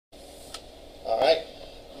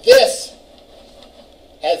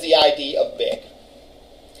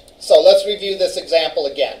review this example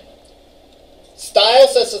again. Style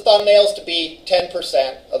sets the thumbnails to be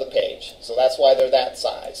 10% of the page, so that's why they're that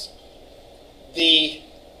size. The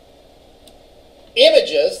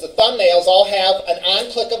images, the thumbnails, all have an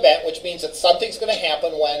on-click event, which means that something's going to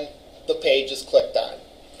happen when the page is clicked on.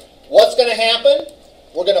 What's going to happen?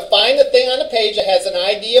 We're going to find the thing on the page that has an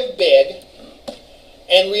ID of big,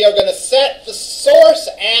 and we are going to set the source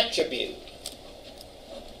attribute.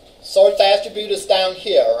 Source attribute is down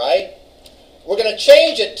here, right? We're going to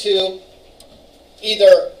change it to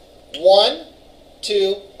either 1,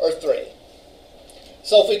 2, or 3.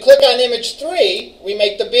 So if we click on image 3, we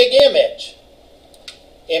make the big image,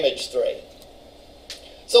 image 3.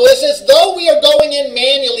 So it's as though we are going in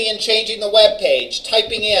manually and changing the web page,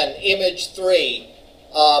 typing in image 3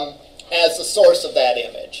 as the source of that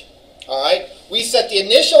image. All right? We set the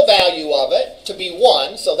initial value of it to be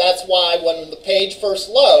 1, so that's why when the page first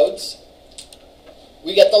loads,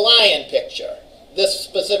 we get the lion picture, this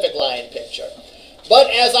specific lion picture. But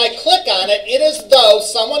as I click on it, it is as though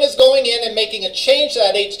someone is going in and making a change to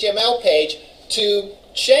that HTML page to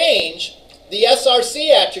change the SRC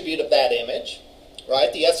attribute of that image.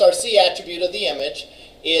 Right? The SRC attribute of the image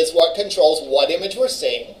is what controls what image we're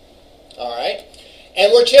seeing. All right?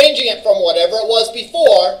 And we're changing it from whatever it was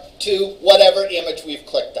before to whatever image we've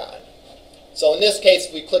clicked on. So in this case,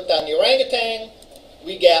 if we clicked on the orangutan,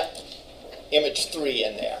 we get image 3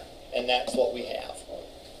 in there. And that's what we have.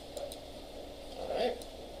 All right?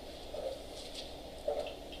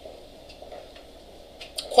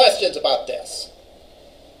 Questions about this?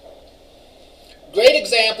 Great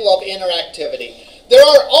example of interactivity. There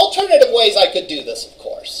are alternative ways I could do this, of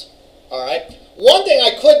course. All right? One thing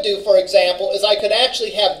I could do, for example, is I could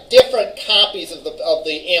actually have different copies of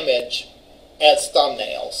the image as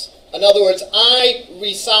thumbnails. In other words, I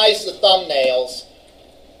resize the thumbnails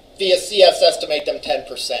via CSS to make them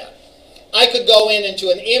 10%. I could go into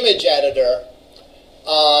an image editor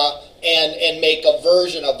and make a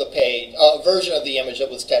version of the page, version of the image that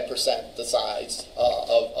was 10% the size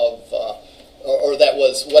or that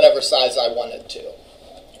was whatever size I wanted to.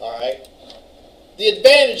 All right. The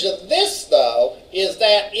advantage of this, though, is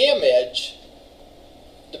that image,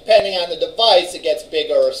 depending on the device, it gets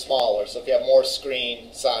bigger or smaller. So if you have more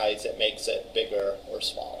screen size, it makes it bigger or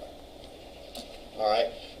smaller. All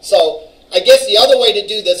right. So I guess the other way to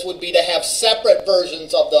do this would be to have separate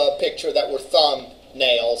versions of the picture that were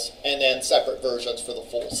thumbnails, and then separate versions for the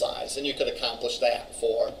full size. And you could accomplish that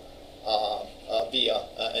via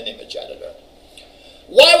an image editor.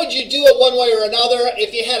 Why would you do it one way or another?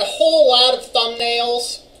 If you had a whole lot of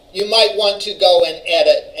thumbnails, you might want to go and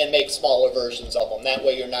edit and make smaller versions of them. That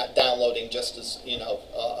way you're not downloading just as,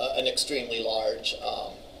 an extremely large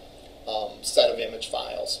set of image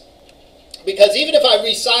files. Because even if I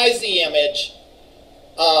resize the image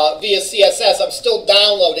via CSS, I'm still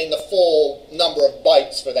downloading the full number of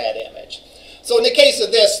bytes for that image. So in the case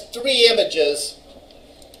of this, 3 images,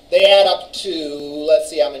 they add up to, let's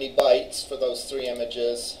see how many bytes for those 3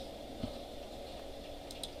 images.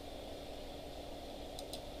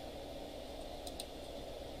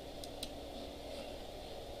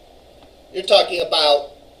 You're talking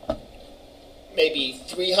about maybe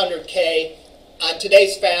 300K. On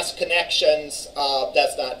today's fast connections,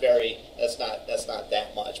 that's not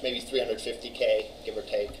that much. Maybe 350K, give or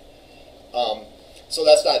take. So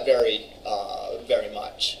that's not very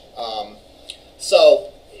much.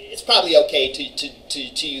 So it's probably okay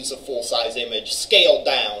to use a full-size image scaled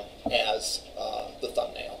down as the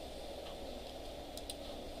thumbnail.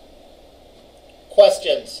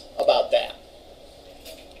 Questions about that?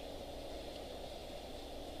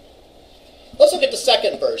 Let's look at the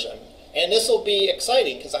second version. And this will be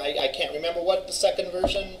exciting because I can't remember what the second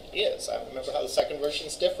version is. I don't remember how the second version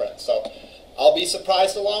is different. So I'll be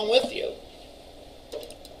surprised along with you.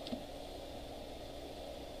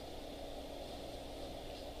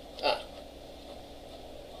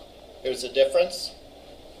 There's a difference.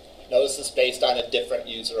 Notice it's based on a different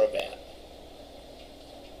user event.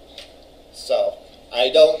 So I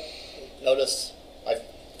don't notice my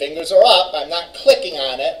fingers are up. I'm not clicking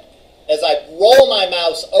on it. As I roll my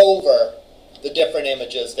mouse over the different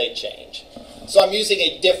images, they change. So I'm using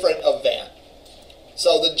a different event.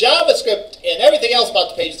 So the JavaScript and everything else about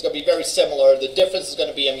the page is going to be very similar. The difference is going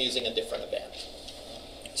to be I'm using a different event.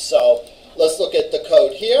 So let's look at the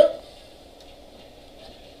code here.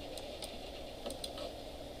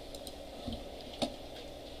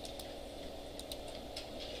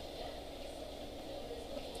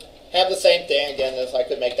 Have the same thing again, if I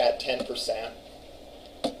could make that 10%.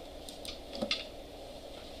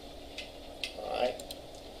 All right.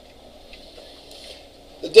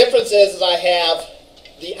 The difference is I have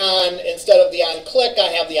the on, instead of the on click, I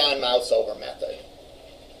have the on mouse over method.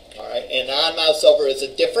 All right, and on mouse over is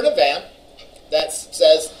a different event that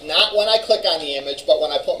says not when I click on the image, but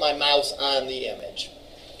when I put my mouse on the image.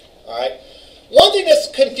 All right. One thing that's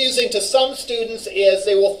confusing to some students is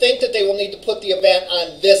they will think that they will need to put the event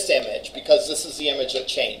on this image because this is the image that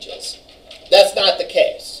changes. That's not the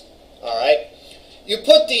case. All right. You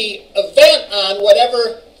put the event on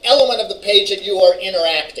whatever element of the page that you are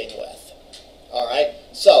interacting with. All right.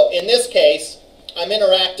 So in this case, I'm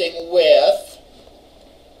interacting with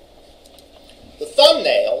the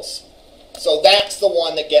thumbnails, so that's the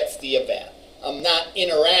one that gets the event. I'm not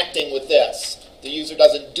interacting with this. The user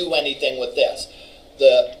doesn't do anything with this.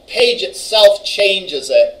 The page itself changes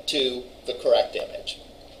it to the correct image.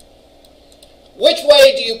 Which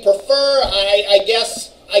way do you prefer? I guess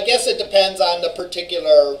it depends on the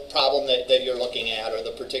particular problem that you're looking at, or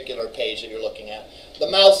the particular page that you're looking at. The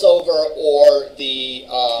mouse over or the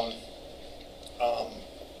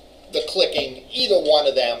clicking, either one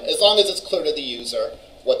of them, as long as it's clear to the user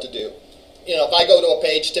what to do. You know, if I go to a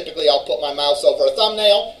page, typically I'll put my mouse over a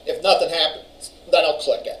thumbnail. If nothing happens, then I'll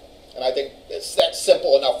click it. And I think that's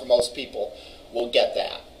simple enough for most people. We'll get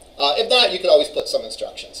that. If not, you can always put some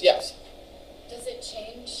instructions. Yes? Does it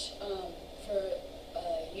change for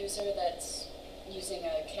a user that's using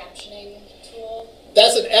a captioning tool?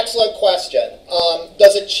 That's an excellent question.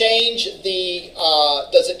 Does it change the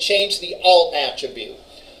alt attribute?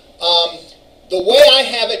 The way I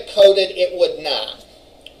have it coded, it would not.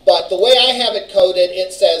 But the way I have it coded,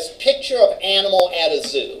 it says picture of animal at a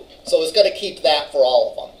zoo. So it's going to keep that for all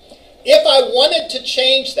of them. If I wanted to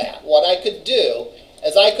change that, what I could do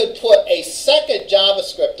is I could put a second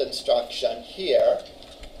JavaScript instruction here.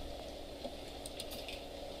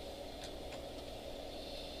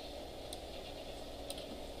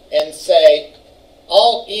 And say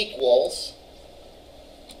alt equals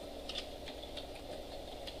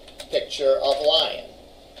picture of lion.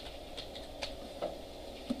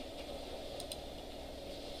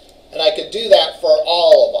 And I could do that for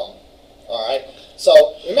all of them. All right.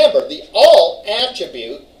 So remember, the alt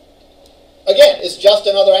attribute, again, is just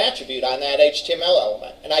another attribute on that HTML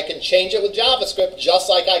element. And I can change it with JavaScript just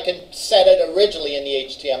like I can set it originally in the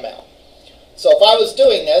HTML. So if I was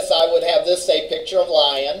doing this, I would have this say picture of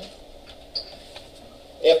lion.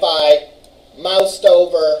 If I moused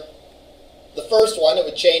over the first one, it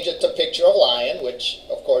would change it to picture of lion, which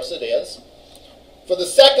of course it is. For the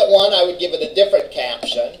second one, I would give it a different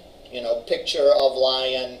caption. You know, picture of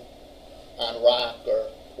lion on rock or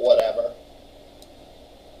whatever.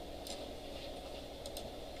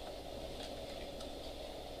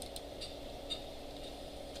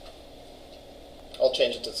 I'll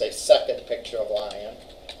change it to say second picture of lion.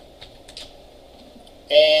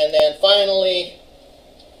 And then finally,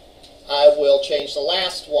 I will change the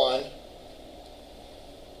last one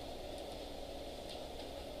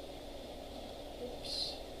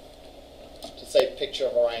to say picture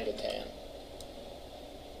of orangutan.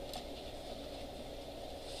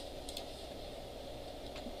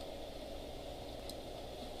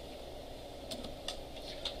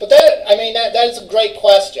 But that is a great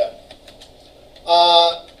question.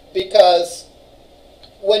 Because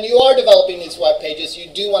when you are developing these web pages, you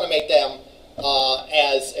do want to make them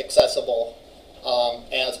as accessible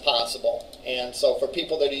as possible. And so for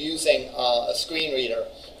people that are using a screen reader,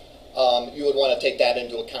 you would want to take that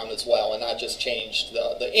into account as well, and not just change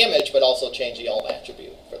the image, but also change the alt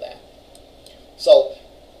attribute for that. So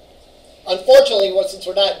unfortunately, since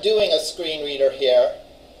we're not doing a screen reader here,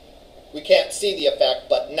 we can't see the effect,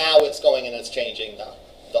 but now it's going and it's changing the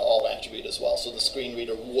alt attribute as well. So the screen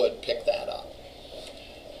reader would pick that up.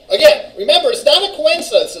 Again, remember, it's not a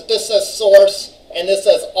coincidence that this says source and this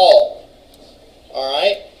says alt. All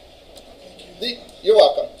right? You're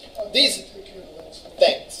welcome.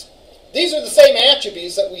 Thanks. These are the same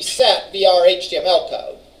attributes that we set via our HTML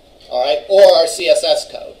code, all right, or our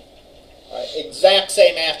CSS code. All right? Exact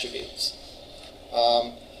same attributes.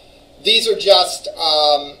 These are just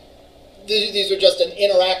an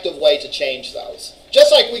interactive way to change those.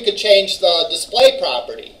 Just like we could change the display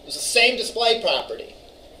property. It's the same display property.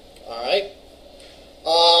 All right.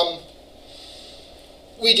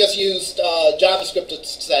 We just used JavaScript to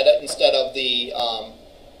set it instead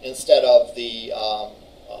of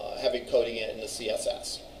having coding it in the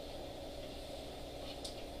CSS.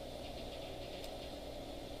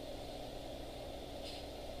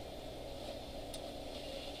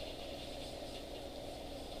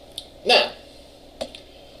 Now,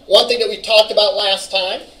 one thing that we talked about last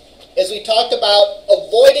time is we talked about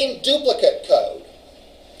avoiding duplicate code.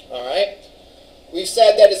 All right? We've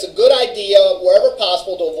said that it's a good idea, wherever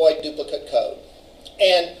possible, to avoid duplicate code.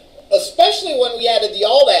 And especially when we added the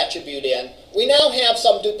alt attribute in, we now have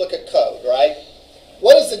some duplicate code, right?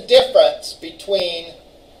 What is the difference between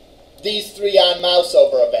these three on mouse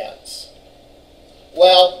over events?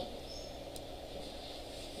 Well,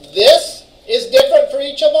 this is different for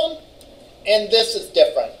each of them, and this is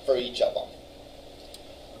different for each of them.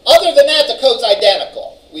 Other than that, the code's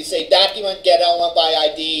identical. We say document get element by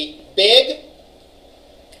ID big,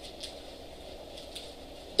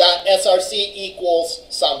 dot src equals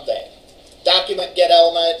something. Document get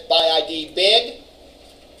element by ID big,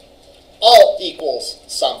 alt equals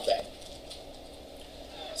something.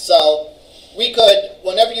 So we could,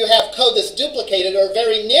 whenever you have code that's duplicated or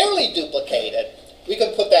very nearly duplicated, we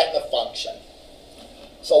can put that in a function.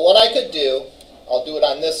 So what I could do, I'll do it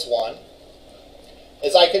on this one,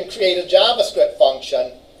 is I can create a JavaScript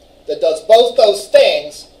function that does both those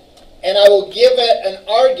things, and I will give it an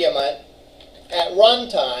argument at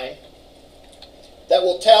runtime that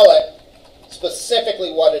will tell it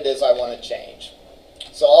specifically what it is I want to change.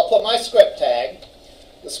 So I'll put my script tag.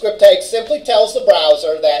 The script tag simply tells the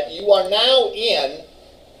browser that you are now in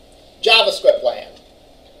JavaScript land.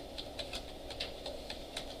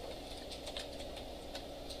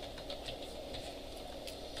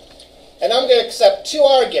 And I'm going to accept two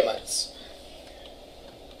arguments.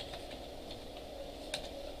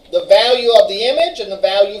 The value of the image and the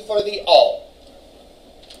value for the alt.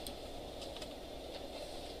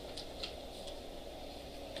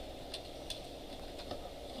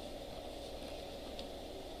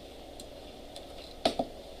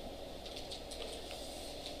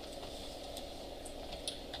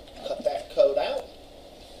 Cut that code out.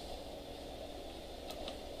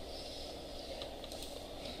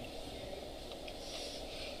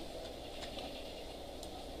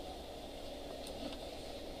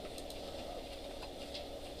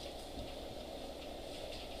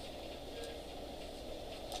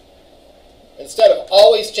 Instead of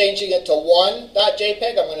always changing it to 1.jpg,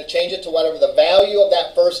 I'm going to change it to whatever the value of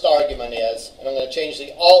that first argument is. And I'm going to change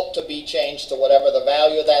the alt to be changed to whatever the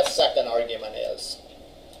value of that second argument is.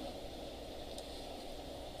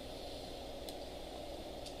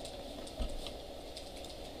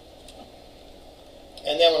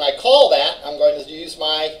 And then when I call that, I'm going to use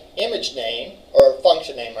my image name, or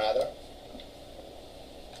function name rather,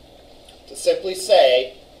 to simply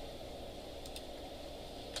say,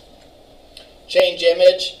 change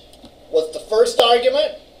image was the first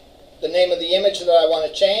argument, the name of the image that I want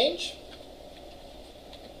to change.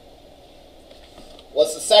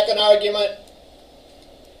 Was the second argument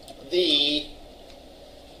the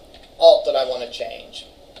alt that I want to change.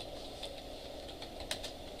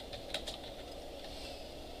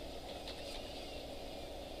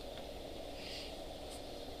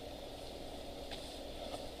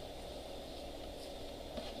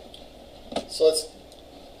 So let's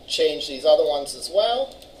change these other ones as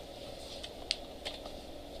well.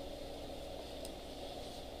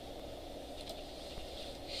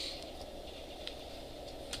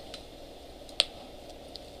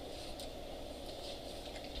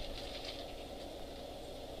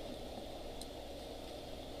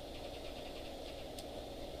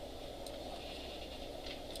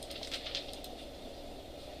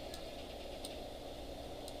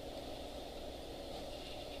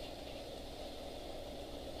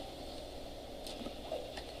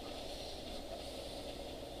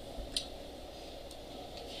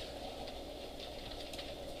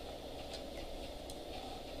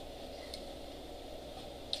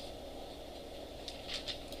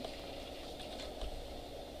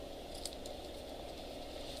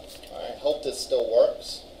 Hope this still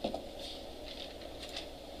works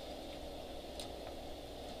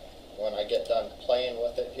when I get done playing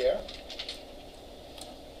with it here.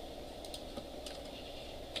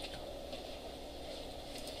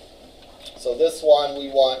 So this one we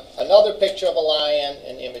want another picture of a lion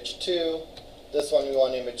in image 2. This one we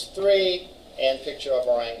want image 3 and picture of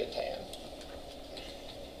orangutan.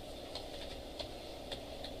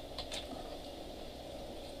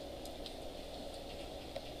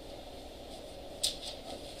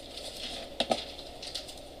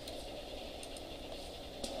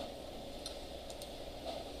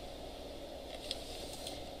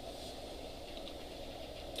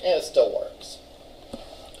 And it still works.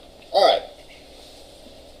 Alright.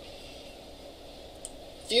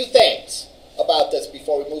 Few things about this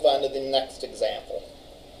before we move on to the next example.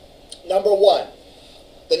 Number one,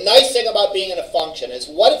 the nice thing about being in a function is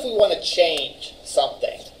what if we want to change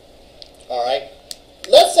something? Alright.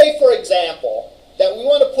 Let's say, for example, that we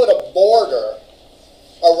want to put a border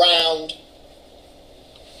around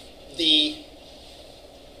the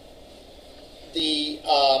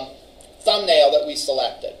thumbnail thumbnail that we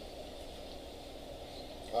selected.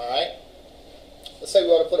 All right? Let's say we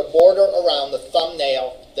want to put a border around the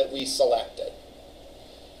thumbnail that we selected.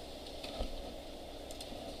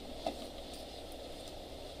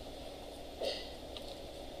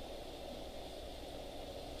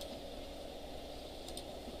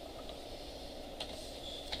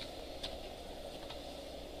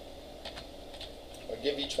 We'll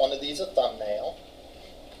give each one of these a thumbnail.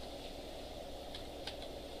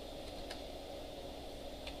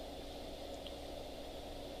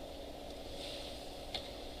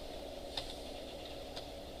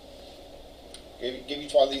 Give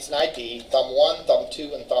each one of these an ID, thumb 1, thumb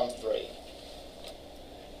 2, and thumb 3.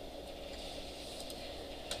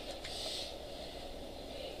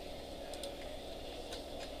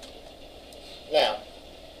 Now,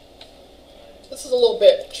 this is a little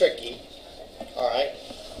bit tricky, all right?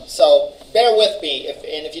 So bear with me,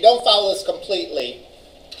 and if you don't follow this completely,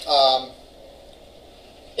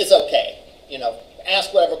 it's okay. You know,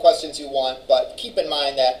 ask whatever questions you want, but keep in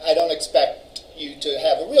mind that I don't expect you to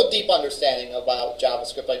have a real deep understanding about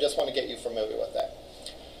JavaScript. I just want to get you familiar with that.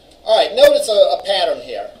 All right, notice a pattern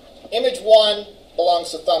here. Image 1 belongs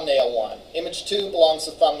to thumbnail 1. Image 2 belongs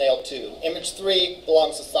to thumbnail 2. Image 3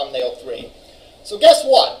 belongs to thumbnail 3. So guess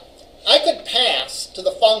what? I could pass to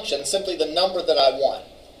the function simply the number that I want.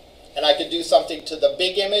 And I could do something to the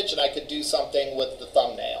big image, and I could do something with the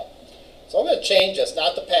thumbnail. So I'm going to change this,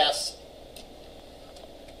 not to pass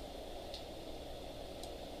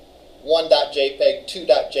 1.jpg,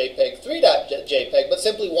 2.jpg, 3.jpg, but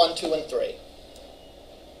simply 1, 2, and 3.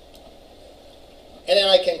 And then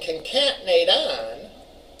I can concatenate on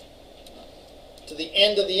to the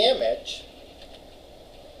end of the image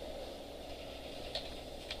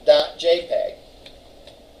 .jpg.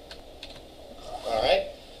 All right?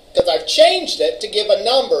 Because I've changed it to give a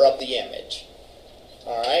number of the image.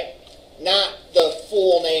 All right? Not the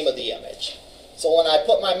full name of the image. So when I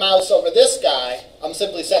put my mouse over this guy, I'm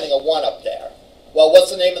simply sending a 1 up there. Well, what's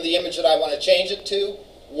the name of the image that I want to change it to?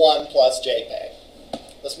 1 plus JPEG.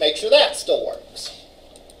 Let's make sure that still works.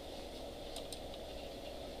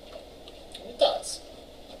 It does.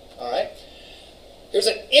 All right. There's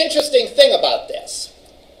an interesting thing about this.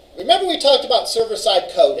 Remember we talked about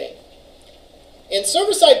server-side coding. In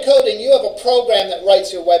server-side coding, you have a program that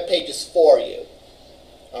writes your web pages for you.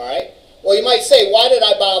 All right. Well, you might say, why did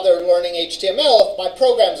I bother learning HTML if my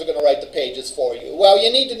programs are going to write the pages for you? Well,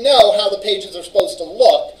 you need to know how the pages are supposed to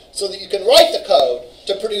look so that you can write the code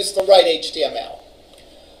to produce the right HTML.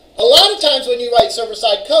 A lot of times when you write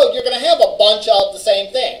server-side code, you're going to have a bunch of the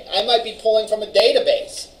same thing. I might be pulling from a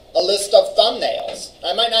database, a list of thumbnails.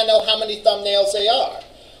 I might not know how many thumbnails they are.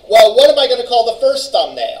 Well, what am I going to call the first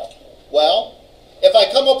thumbnail? Well, if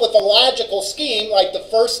I come up with a logical scheme, like the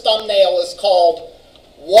first thumbnail is called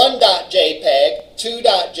 1.jpg,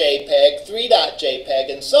 2.jpg,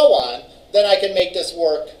 3.jpg, and so on, then I can make this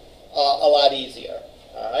work a lot easier.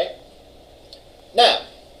 All right? Now,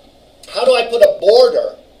 how do I put a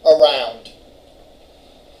border around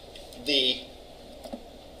the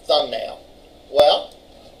thumbnail? Well,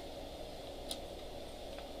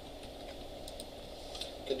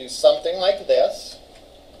 I could do something like this.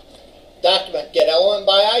 Document get element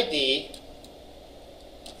by ID,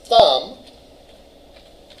 thumb.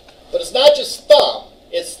 But it's not just thumb,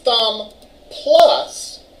 it's thumb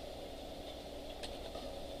plus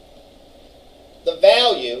the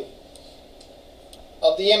value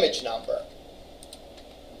of the image number.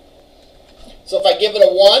 So if I give it a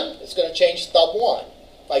 1, it's going to change thumb 1.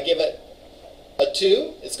 If I give it a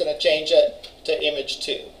 2, it's going to change it to image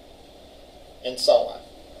 2, and so on.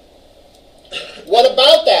 What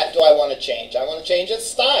about that do I want to change? I want to change its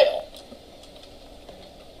style.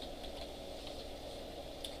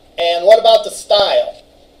 And what about the style?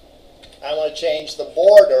 I want to change the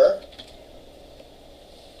border.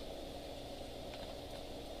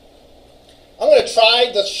 I'm going to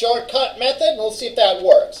try the shortcut method, and we'll see if that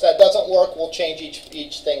works. If that doesn't work, we'll change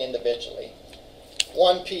each thing individually.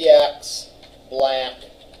 1px, black,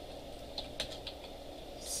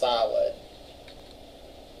 solid.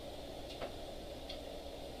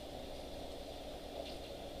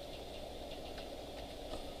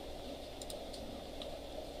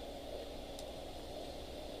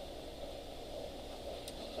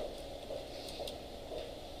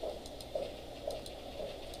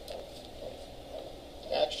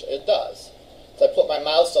 Actually, it does. So I put my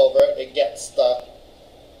mouse over it, it gets the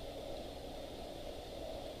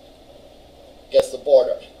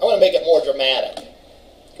border. I want to make it more dramatic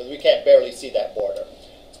because we can't barely see that border.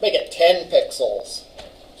 Let's make it 10 pixels,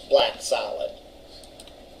 black solid.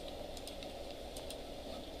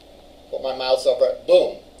 Put my mouse over it,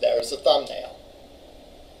 boom, there's the thumbnail.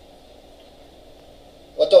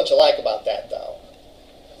 don't you like about that, though?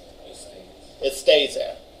 It stays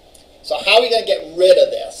there. So how are we going to get rid of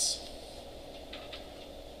this?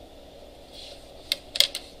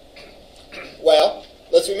 Well,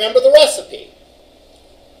 let's remember the recipe.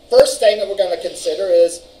 First thing that we're going to consider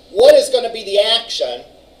is what is going to be the action,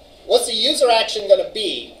 what's the user action going to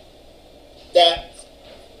be that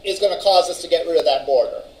is going to cause us to get rid of that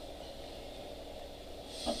border?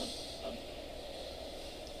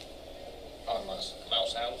 On mouse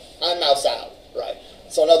out. On mouse out, right.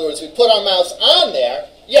 So in other words, we put our mouse on there,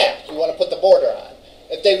 yeah, we want to put the border on.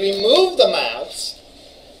 If they remove the mouse,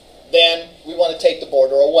 then we want to take the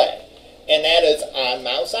border away. And that is on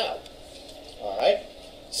mouse out. All right?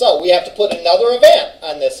 So we have to put another event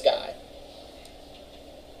on this guy.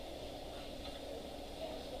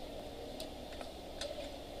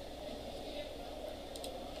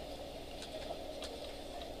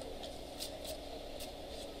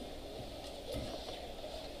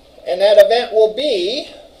 And that event will be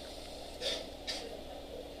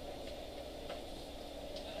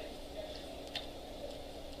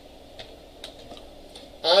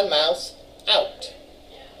on mouse out.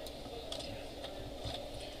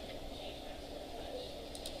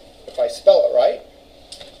 If I spell it right.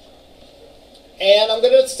 And I'm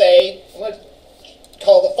going to say, I'm going to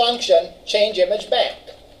call the function change image back.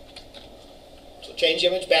 So change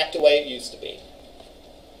image back to the way it used to be.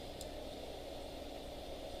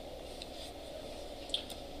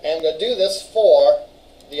 And I'm going to do this for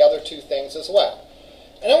the other two things as well.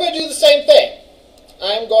 And I'm going to do the same thing.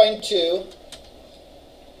 I'm going to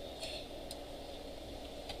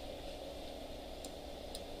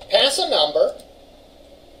pass a number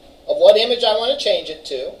of what image I want to change it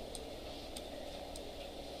to.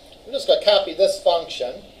 I'm just going to copy this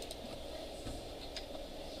function.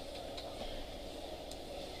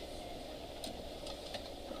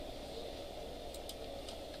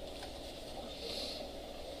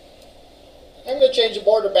 I'm going to change the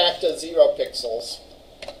border back to 0 pixels.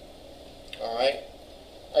 Alright?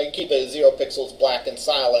 I can keep it at 0 pixels black and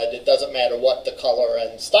solid. It doesn't matter what the color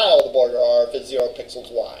and style of the border are if it's 0 pixels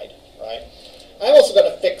wide. Right? I'm also going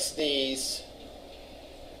to fix these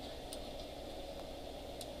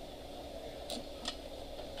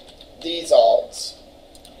alts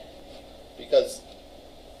because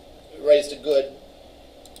it raised a good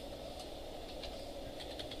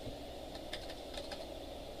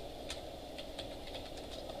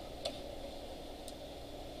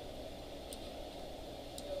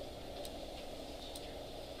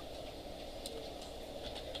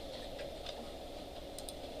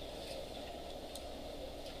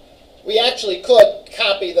we actually could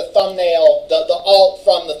copy the thumbnail, the alt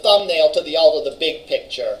from the thumbnail to the alt of the big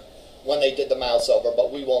picture when they did the mouse over,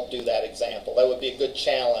 but we won't do that example. That would be a good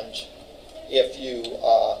challenge if you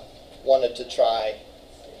wanted to try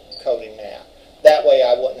coding that. That way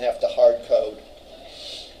I wouldn't have to hard code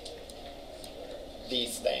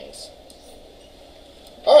these things.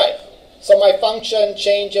 Alright, so my function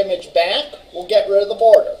change image back will get rid of the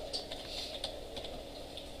border.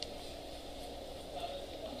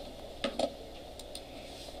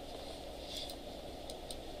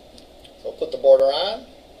 So put the border on,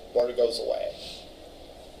 border goes away.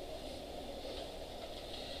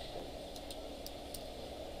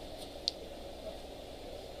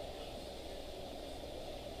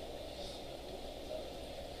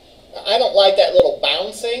 Now, I don't like that little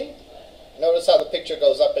bouncing. Notice how the picture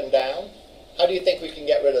goes up and down. How do you think we can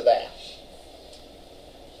get rid of that?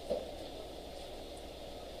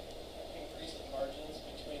 Increase the margins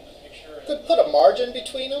between the picture and Could put a margin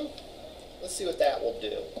between them. Let's see what that will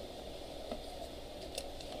do.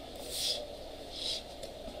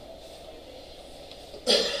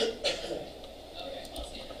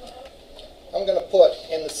 I'm going to put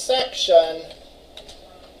in the section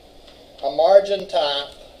a margin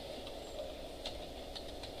top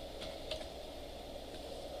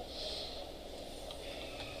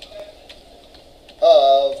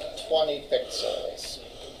of 20 pixels.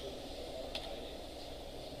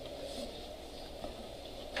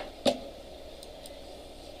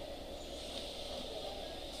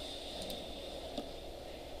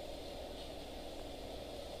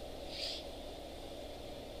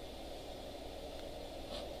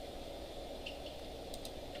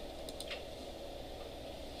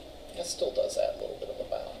 It still does that little bit of a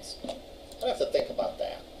bounce. I have to think about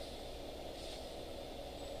that.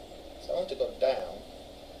 So I want to go down.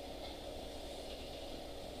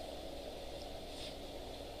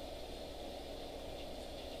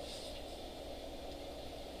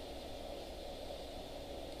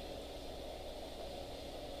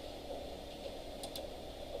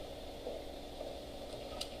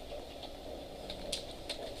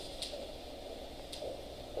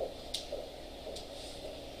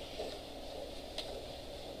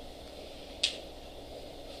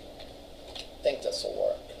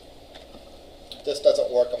 this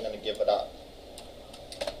doesn't work, I'm going to give it up.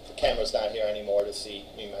 The camera's not here anymore to see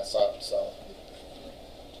me mess up, so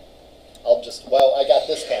I'll just, well, I got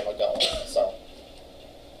this camera going, so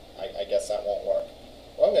I guess that won't work.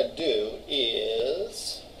 What I'm going to do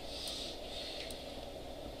is,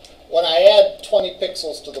 when I add 20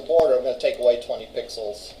 pixels to the border, I'm going to take away 20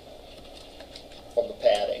 pixels from the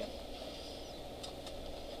padding.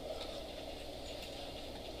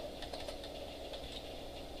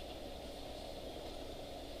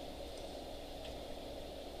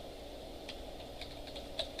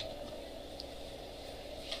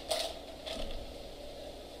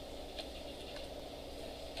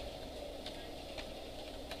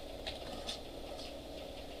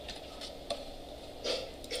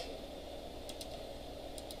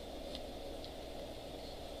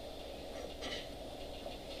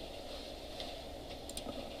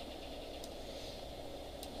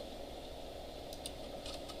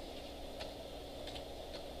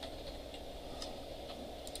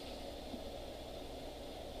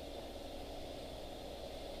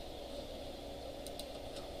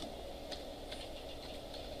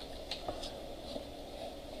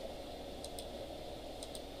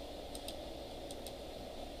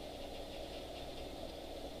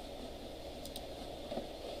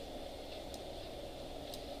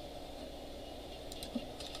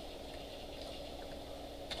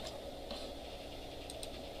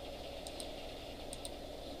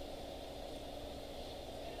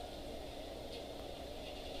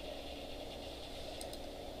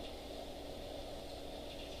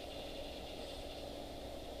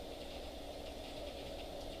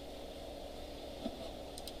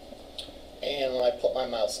 And when I put my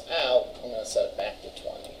mouse out, I'm going to set it back to 20.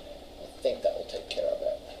 I think that will take care of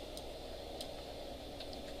it.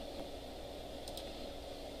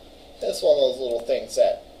 It's one of those little things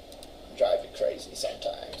that drive you crazy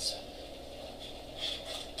sometimes.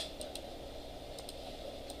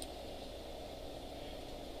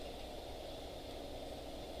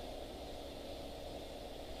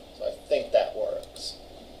 So I think that works.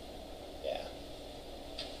 Yeah.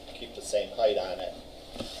 Keep the same height on it.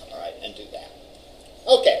 Alright, and do that.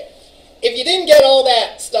 Okay, if you didn't get all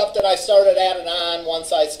that stuff that I started adding on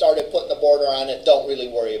once I started putting the border on it, don't really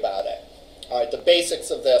worry about it. Alright, the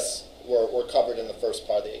basics of this were covered in the first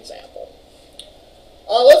part of the example.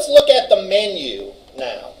 Let's look at the menu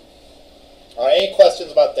now. Alright, any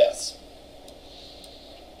questions about this?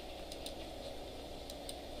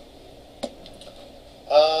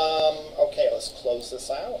 Okay, let's close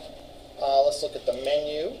this out. Let's look at the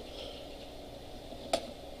menu.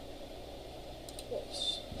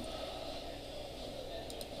 Whoops.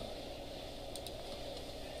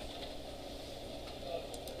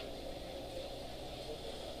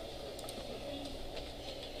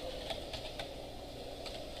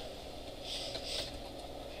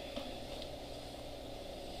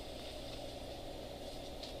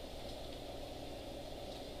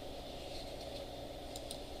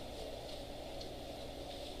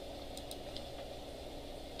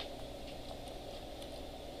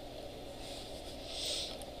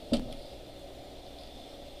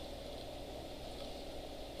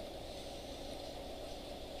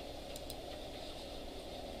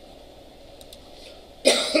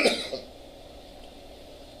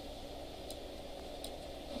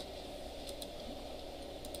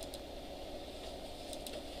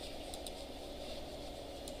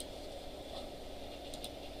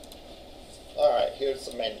 Alright, here's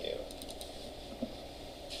the menu.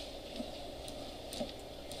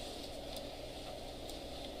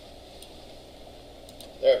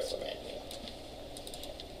 There's the menu.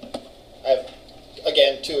 I have,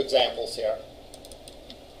 again, two examples here.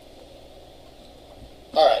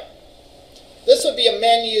 Alright. This would be a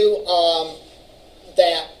menu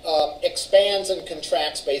that expands and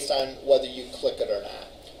contracts based on whether you click it or not.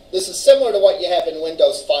 This is similar to what you have in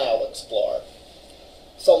Windows File Explorer.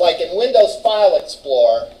 So like in Windows File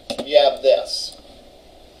Explorer, you have this.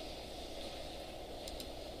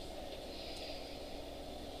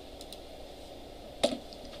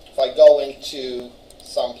 If I go into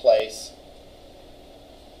someplace,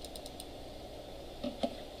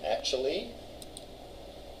 actually,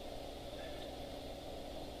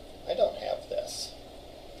 I don't have this.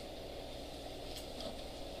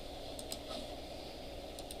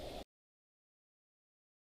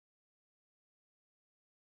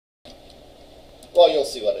 Well, you'll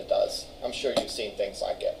see what it does. I'm sure you've seen things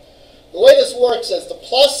like it. The way this works is the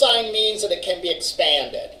plus sign means that it can be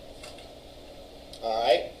expanded.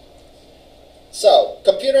 Alright? So,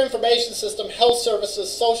 computer information system, health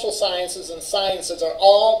services, social sciences, and sciences are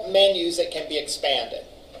all menus that can be expanded.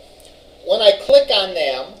 When I click on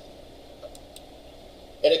them,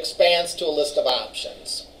 it expands to a list of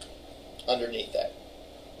options underneath it.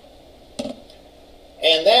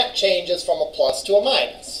 And that changes from a plus to a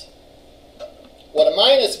minus. What a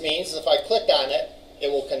minus means is if I click on it,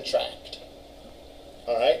 it will contract.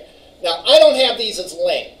 All right? Now, I don't have these as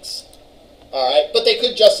links, all right, but they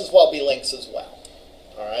could just as well be links as well.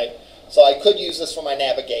 All right? So I could use this for my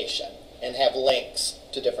navigation and have links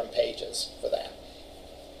to different pages for that.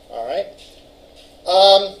 All right?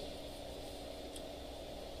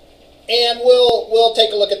 And we'll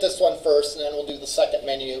take a look at this one first, and then we'll do the second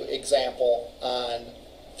menu example on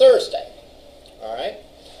Thursday. All right?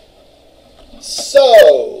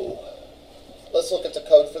 So, let's look at the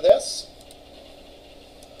code for this.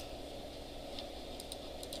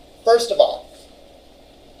 First of all,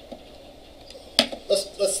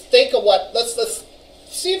 let's think of let's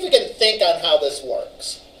see if we can think on how this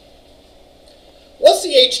works. What's the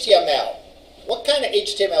HTML? What kind of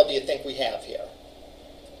HTML do you think we have here?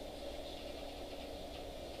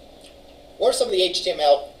 What are some of the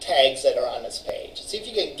HTML tags that are on this page? See if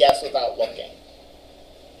you can guess without looking.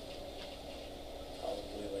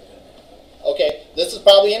 Probably like a... Okay, this is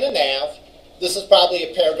probably in a nav. This is probably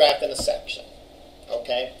a paragraph in a section.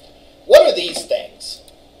 Okay? What are these things?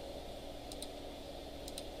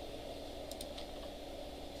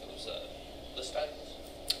 Those list items?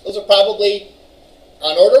 Those are probably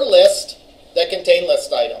on order list that contain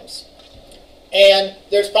list items. And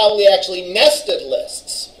there's probably actually nested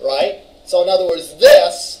lists, right? So in other words,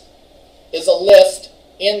 this is a list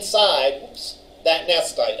inside that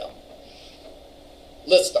nest item.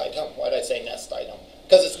 List item. Why did I say nest item?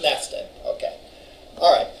 Because it's nested. Okay.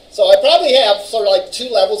 All right. So I probably have sort of like two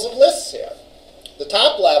levels of lists here. The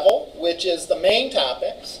top level, which is the main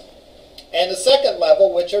topics, and the second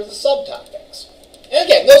level, which are the subtopics. And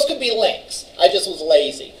again, those could be links. I just was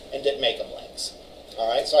lazy and didn't make them links. All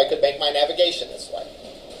right. So I could make my navigation this way.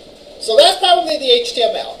 So that's probably the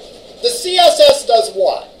HTML. The CSS does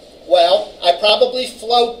what? Well, I probably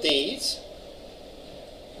float these.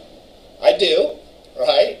 I do,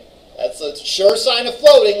 right? That's a sure sign of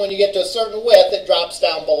floating. When you get to a certain width, it drops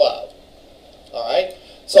down below. All right?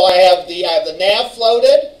 So I have the nav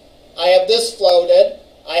floated. I have this floated.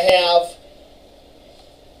 I have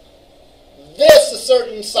this a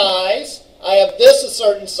certain size. I have this a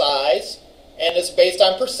certain size. And it's based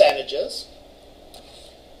on percentages.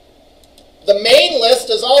 The main list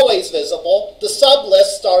is always visible. The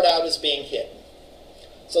sub-lists start out as being hidden.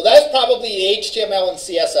 So that's probably the HTML and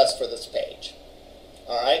CSS for this page.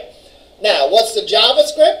 All right? Now, what's the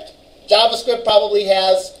JavaScript? JavaScript probably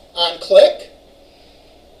has onClick.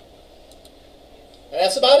 And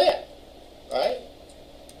that's about it. Right?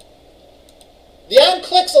 The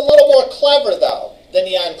onClick's a little more clever, though, than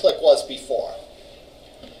the onClick was before.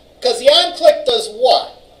 Because the onClick does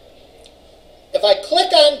what? If I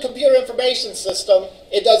click on Computer Information System,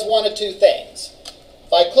 it does one of two things.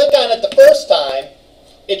 If I click on it the first time,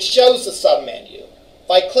 it shows the submenu. If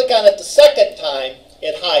I click on it the second time,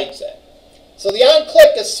 it hides it. So the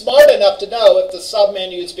onClick is smart enough to know if the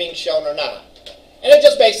submenu is being shown or not. And it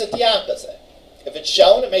just makes it the opposite. If it's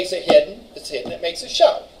shown, it makes it hidden. If it's hidden, it makes it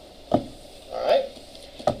shown. All right?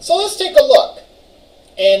 So let's take a look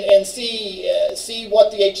and see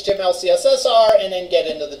what the HTML, CSS are, and then get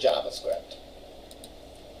into the JavaScript.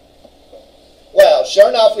 Well, sure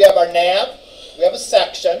enough, we have our nav. We have a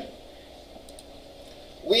section.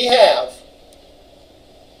 We have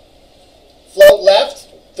float left,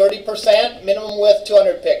 30%, minimum width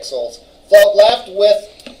 200 pixels. Float left, width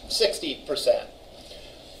 60%.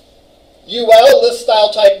 UL, list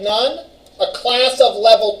style type none. A class of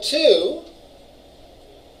level 2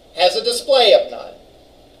 has a display of none.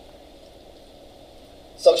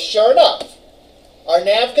 So sure enough, our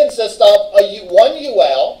nav consists of one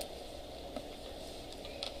UL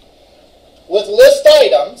with list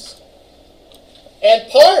items,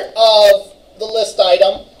 and part of the list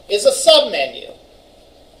item is a submenu.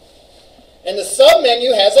 And the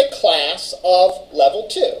submenu has a class of level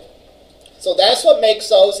 2. So that's what makes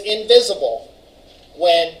those invisible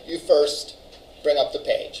when you first bring up the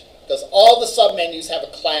page. Because all the submenus have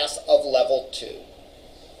a class of level 2.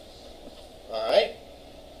 All right?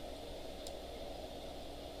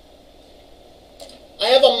 I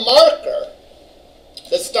have a marker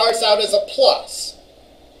that starts out as a plus.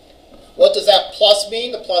 What does that plus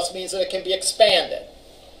mean? The plus means that it can be expanded.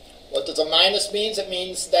 What does a minus mean? It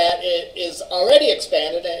means that it is already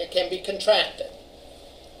expanded and it can be contracted.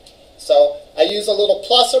 So I use a little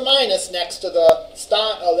plus or minus next to the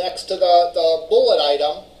bullet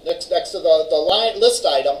item, next to the list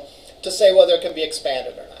item, to say whether it can be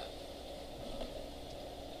expanded or not.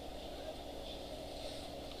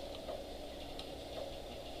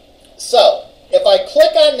 So if I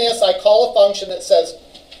click on this, I call a function that says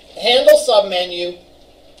handle submenu,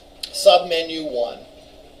 submenu 1.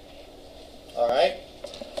 All right?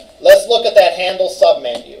 Let's look at that handle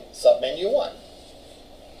submenu, submenu 1.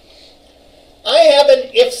 I have an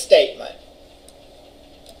if statement.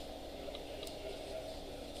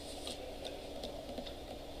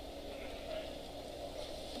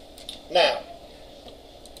 Now,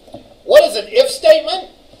 what is an if statement?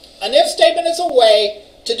 An if statement is a way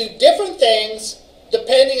to do different things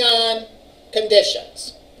depending on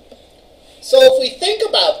conditions. So if we think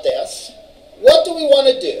about this, what do we want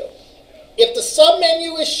to do? If the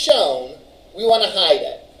submenu is shown, we want to hide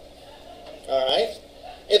it. All right?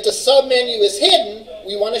 If the submenu is hidden,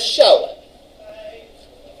 we want to show it.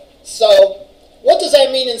 So what does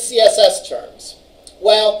that mean in CSS terms?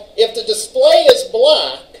 Well, if the display is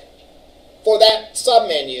block for that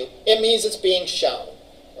submenu, it means it's being shown,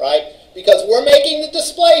 right? Because we're making the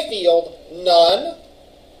display field none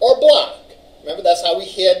or block. Remember, that's how we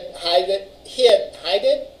hid it.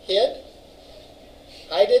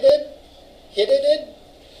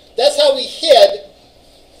 That's how we hid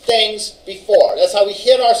things before. That's how we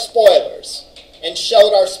hid our spoilers and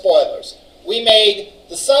showed our spoilers. We made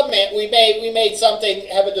the we made something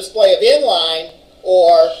have a display of inline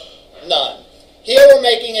or none. Here we're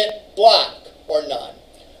making it block or none.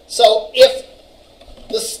 So if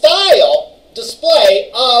the style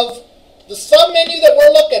display of the submenu that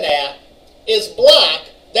we're looking at is block,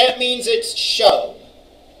 that means it's shown.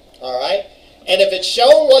 All right? And if it's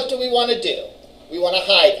shown, what do we want to do? We want to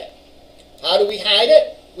hide it. How do we hide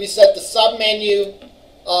it? We set the submenu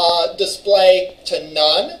display to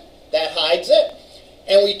none. That hides it.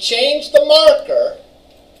 And we change the marker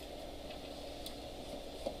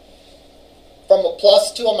from a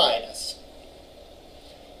plus to a minus.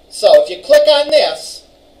 So if you click on this,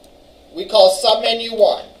 we call submenu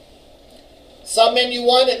 1. Submenu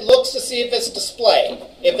 1, it looks to see if it's displayed.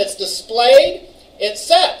 If it's displayed, it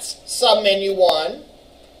sets submenu 1,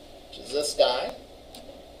 which is this guy,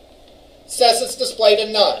 says it's displayed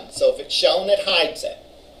to none. So if it's shown, it hides it.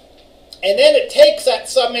 And then it takes that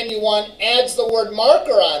submenu 1, adds the word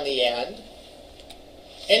marker on the end,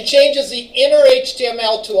 and changes the inner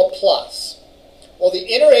HTML to a plus. Well, the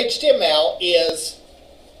inner HTML is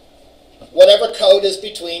whatever code is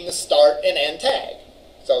between the start and end tag.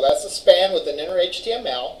 So that's the span with an inner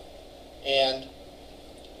HTML, and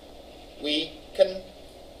we can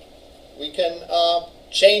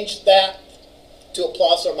change that to a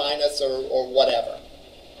plus or minus or whatever.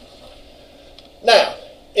 Now,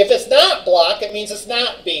 if it's not block, it means it's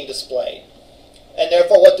not being displayed. And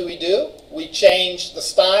therefore, what do? We change the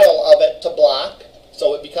style of it to block,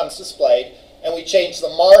 so it becomes displayed, and we change the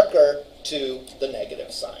marker to the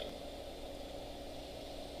negative sign.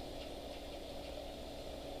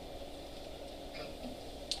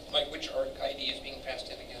 Mike, which ARC ID is being passed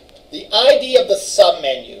in again? The ID of the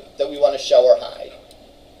submenu that we want to show or hide.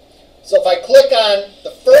 So if I click on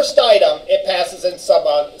the first item, it passes in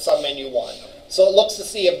submenu 1. So it looks to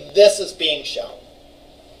see if this is being shown.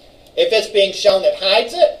 If it's being shown, it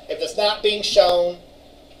hides it. If it's not being shown,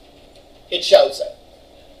 it shows it.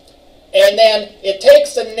 And then it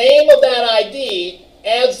takes the name of that ID,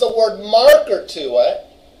 adds the word marker to it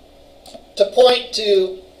to point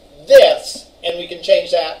to this, and we can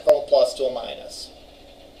change that from a plus to a minus,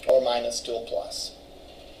 or minus to a plus.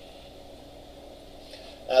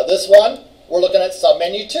 Now this one, we're looking at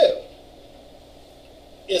submenu 2.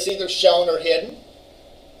 It's either shown or hidden,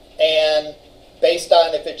 and based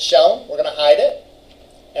on if it's shown, we're going to hide it,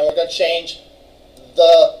 and we're going to change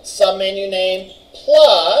the submenu name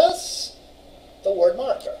plus the word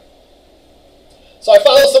marker. So I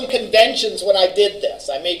followed some conventions when I did this.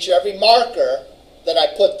 I made sure every marker that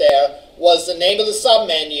I put there was the name of the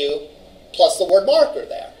submenu plus the word marker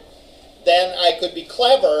there. Then I could be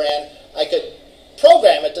clever and I could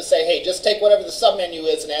program it to say, hey, just take whatever the submenu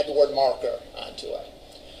is and add the word marker onto it.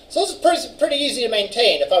 So this is pretty easy to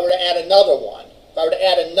maintain if I were to add another one. If I were to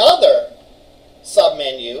add another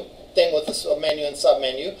submenu, thing with the submenu and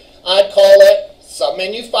submenu, I'd call it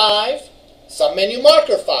submenu 5, submenu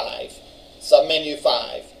marker 5, submenu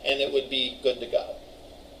 5, and it would be good to go.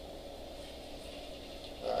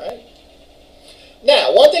 All right.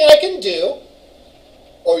 Now, one thing I can do,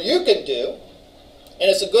 or you can do, and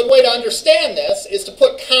it's a good way to understand this, is to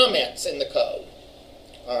put comments in the code.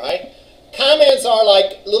 All right. Comments are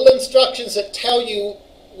like little instructions that tell you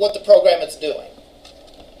what the program is doing.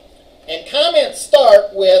 And comments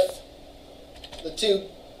start with the 2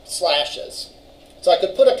 slashes. So I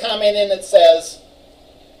could put a comment in that says,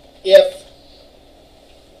 if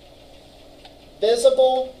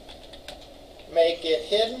visible, make it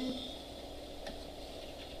hidden,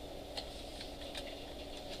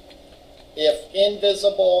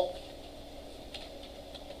 invisible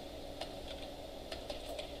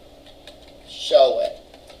show it.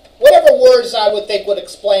 Whatever words I would think would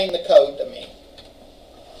explain the code to me.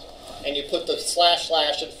 And you put the /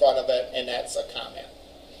 in front of it, and that's a comment.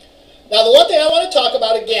 Now, the one thing I want to talk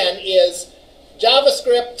about again is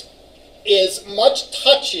JavaScript is much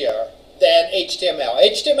touchier than HTML.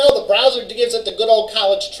 HTML, the browser gives it the good old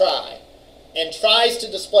college try and tries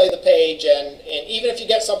to display the page, and even if you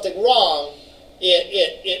get something wrong,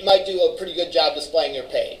 it might do a pretty good job displaying your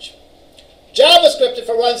page. JavaScript, if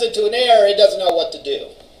it runs into an error, it doesn't know what to do.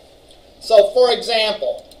 So, for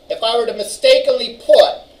example, if I were to mistakenly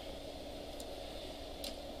put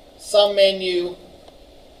submenu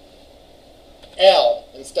L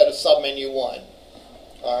instead of submenu 1,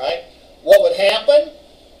 all right, what would happen?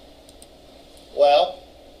 Well,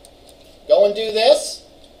 go and do this.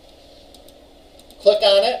 Click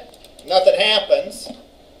on it. Nothing happens.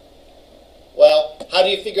 Well, how do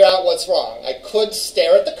you figure out what's wrong? I could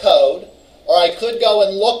stare at the code, or I could go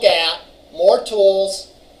and look at More Tools,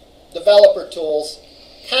 Developer Tools,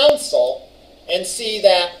 Console, and see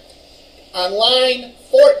that on line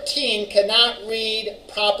 14 cannot read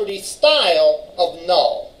property style of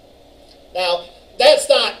null. Now, that's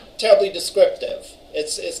not terribly descriptive.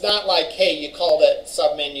 It's not like, hey, you called it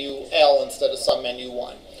submenu L instead of submenu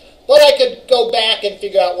 1. But I could go back and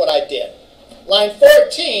figure out what I did. Line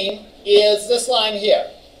 14 is this line here.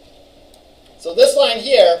 So this line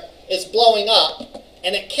here is blowing up,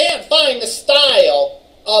 and it can't find the style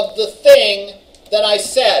of the thing that I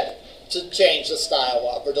said to change the style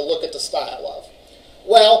of, or to look at the style of.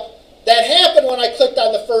 Well, that happened when I clicked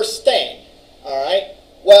on the first thing. All right.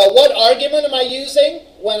 Well, what argument am I using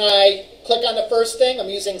when I click on the first thing? I'm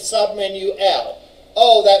using submenu L.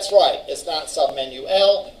 Oh, that's right. It's not submenu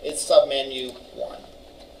L. It's submenu 1.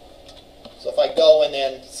 So if I go and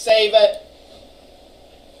then save it,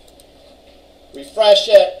 refresh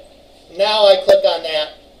it, now I click on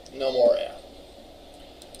that, no more error.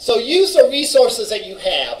 So use the resources that you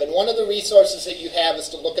have, and one of the resources that you have is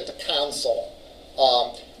to look at the console.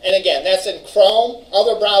 And again, that's in Chrome.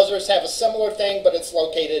 Other browsers have a similar thing, but it's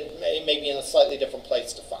located maybe in a slightly different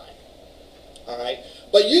place to find. All right,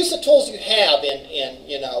 but use the tools you have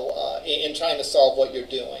in trying to solve what you're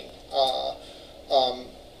doing.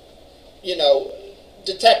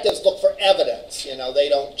 Detectives look for evidence. They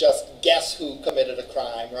don't just guess who committed a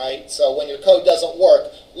crime, right? So when your code doesn't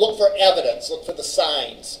work, look for evidence. Look for the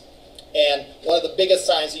signs. And one of the biggest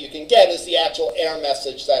signs that you can get is the actual error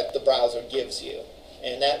message that the browser gives you.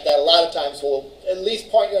 And that a lot of times will at least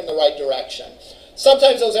point you in the right direction.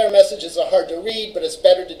 Sometimes those error messages are hard to read, but it's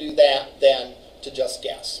better to do that than to just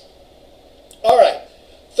guess. All right,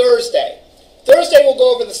 Thursday. Thursday we'll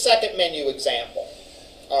go over the second menu example.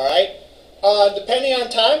 All right. Depending on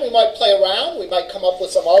time, we might play around. We might come up with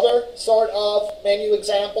some other sort of menu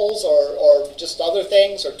examples or just other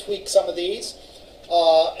things or tweak some of these.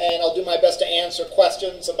 And I'll do my best to answer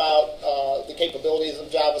questions about the capabilities of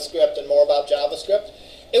JavaScript and more about JavaScript.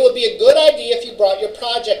 It would be a good idea if you brought your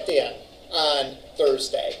project in on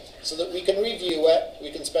Thursday so that we can review it. We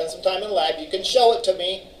can spend some time in lab. You can show it to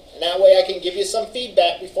me, and that way I can give you some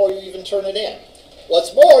feedback before you even turn it in.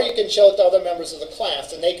 What's more, you can show it to other members of the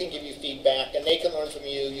class, and they can give you feedback, and they can learn from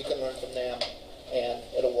you, you can learn from them, and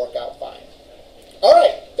it'll work out fine. All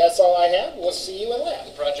right, that's all I have. We'll see you in lab.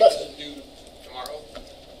 The project is due tomorrow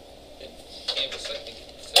in Canvas, I think.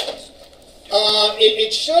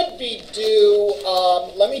 It should be due,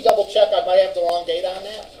 let me double check, I might have the wrong date on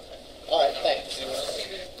that. All right, thanks.